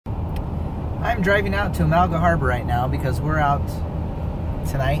I'm driving out to Amalga Harbor right now because we're out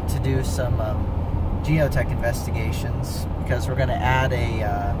tonight to do some geotech investigations because we're going to add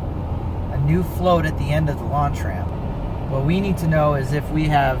a new float at the end of the launch ramp. What we need to know is if we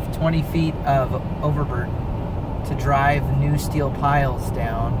have 20 feet of overburden to drive new steel piles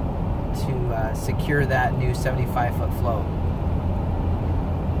down to secure that new 75-foot float.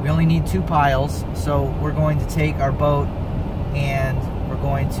 We only need 2 piles, so we're going to take our boat and we're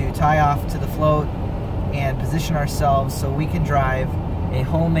going to tie off to the float and position ourselves so we can drive a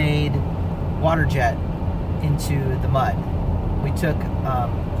homemade water jet into the mud. We took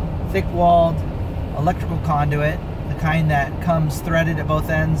thick-walled electrical conduit, the kind that comes threaded at both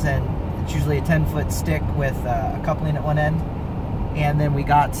ends, and it's usually a 10-foot stick with a coupling at one end. And then we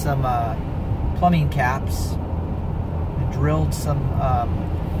got some plumbing caps and drilled some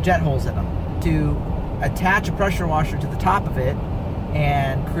jet holes in them to attach a pressure washer to the top of it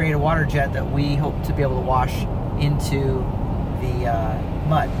and create a water jet that we hope to be able to wash into the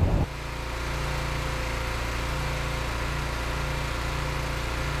mud.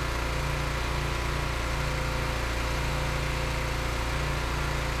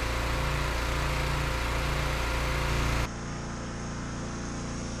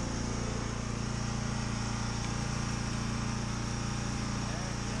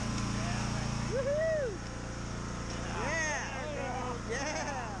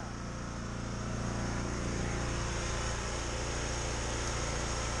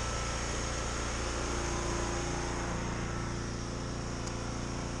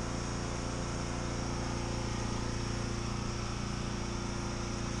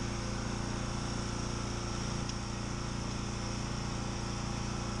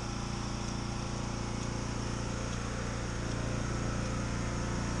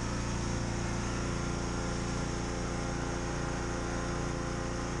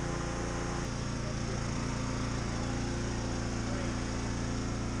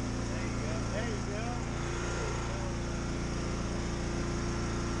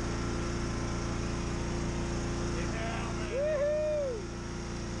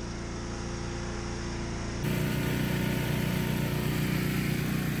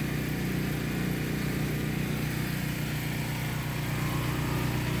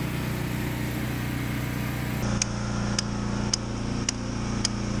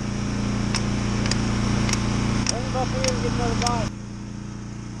 Up here and get another bite.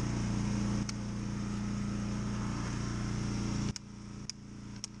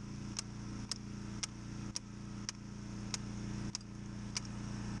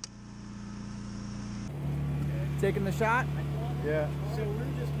 Taking the shot? Yeah. So we're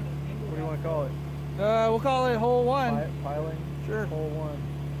just gonna, what do you want to call it? We'll call it hole 1. Piling? Sure. Hole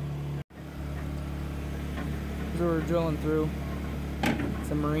 1. So we're drilling through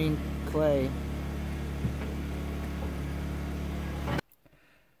some marine clay.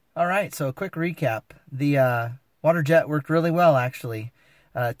 Alright, so a quick recap. The water jet worked really well, actually.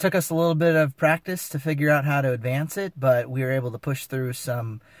 It took us a little bit of practice to figure out how to advance it, but we were able to push through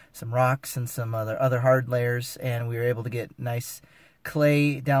some rocks and some other hard layers, and we were able to get nice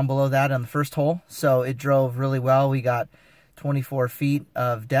clay down below that on the first hole. So it drove really well. We got 24 feet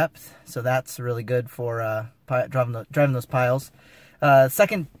of depth, so that's really good for driving those piles.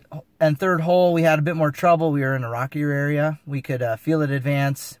 Second and third hole, we had a bit more trouble. We were in a rockier area. We could feel it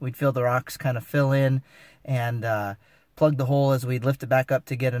advance. We'd feel the rocks kind of fill in and plug the hole as we'd lift it back up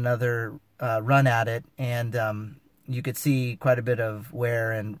to get another run at it. And you could see quite a bit of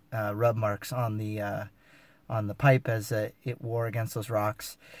wear and rub marks on the pipe as it wore against those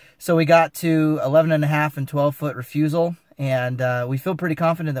rocks. So we got to 11.5 and 12-foot refusal, and we feel pretty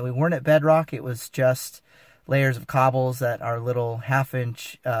confident that we weren't at bedrock. It was just layers of cobbles that our little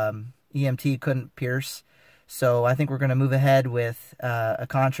 1/2-inch EMT couldn't pierce. So I think we're going to move ahead with a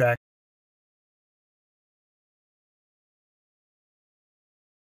contract